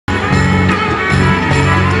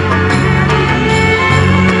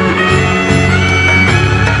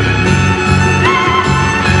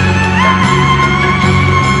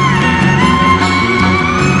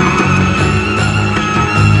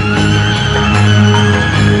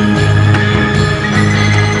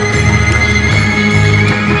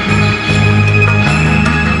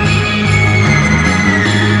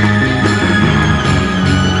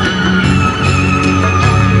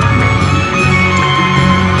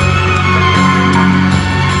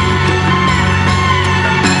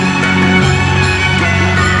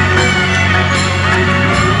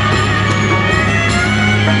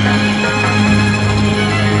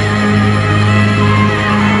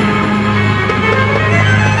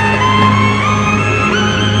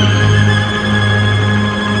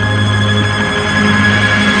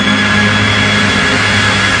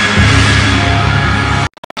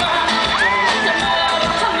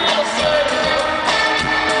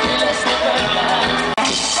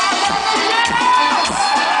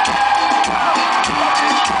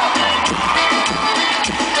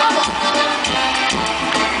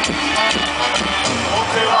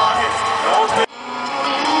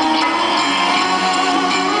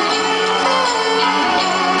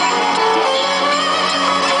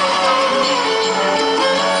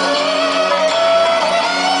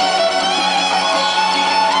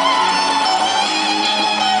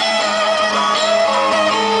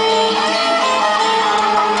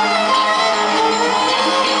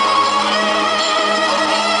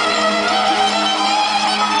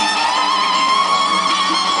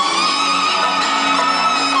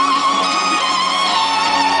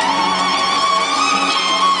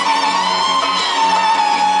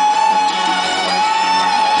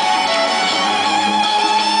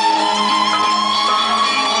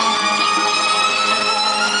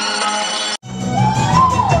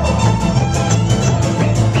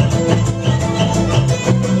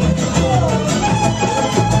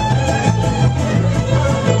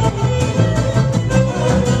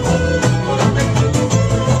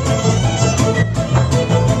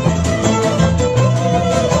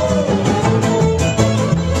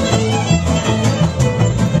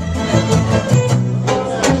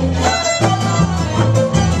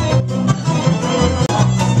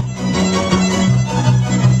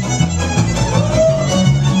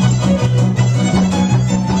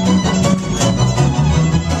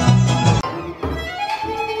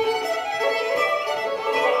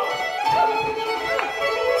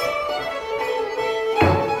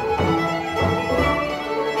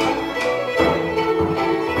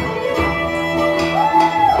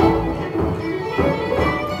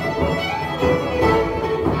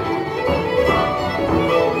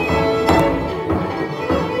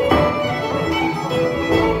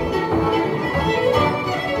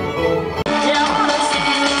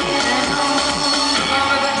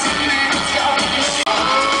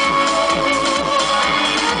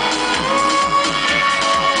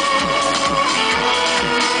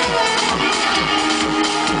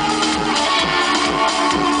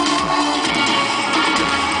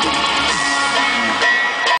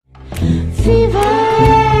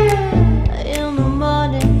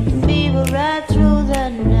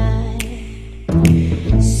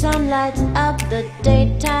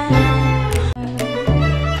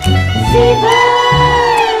fever.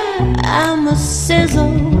 I'm a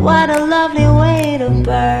sizzle, what a lovely way to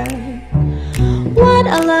burn. What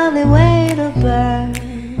a lovely way to burn.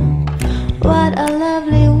 What a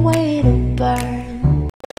lovely way to burn.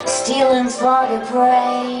 Stealing for the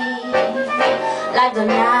prey, like the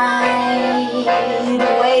night,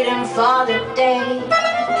 waiting for the day.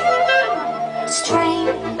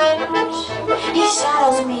 Strange, he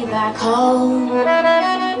shadows me back home.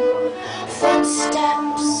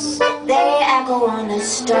 Footsteps, they echo on the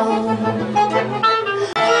stone.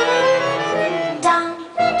 Dance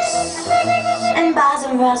in bars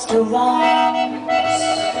and restaurants.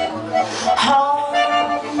 Home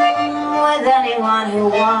with anyone who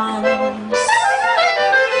wants.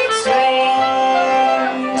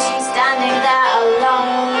 Strange, she's standing there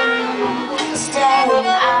alone, staring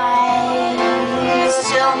eyes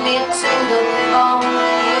chill me to the bone.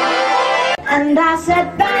 And I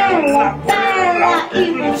said, Bella, Bella,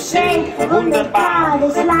 even shake. Wunderbar,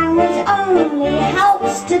 this language only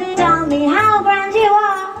helps to tell me how grand you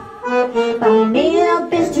are. But me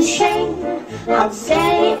up is to shame, I'll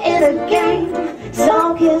say it again.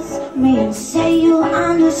 So kiss me and say you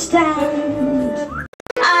understand.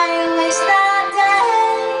 I wish that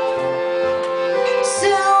day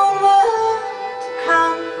soon would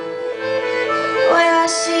come, where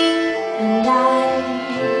she and I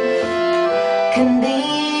can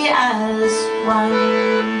be as one.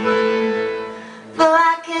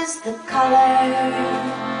 Black is the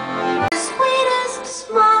color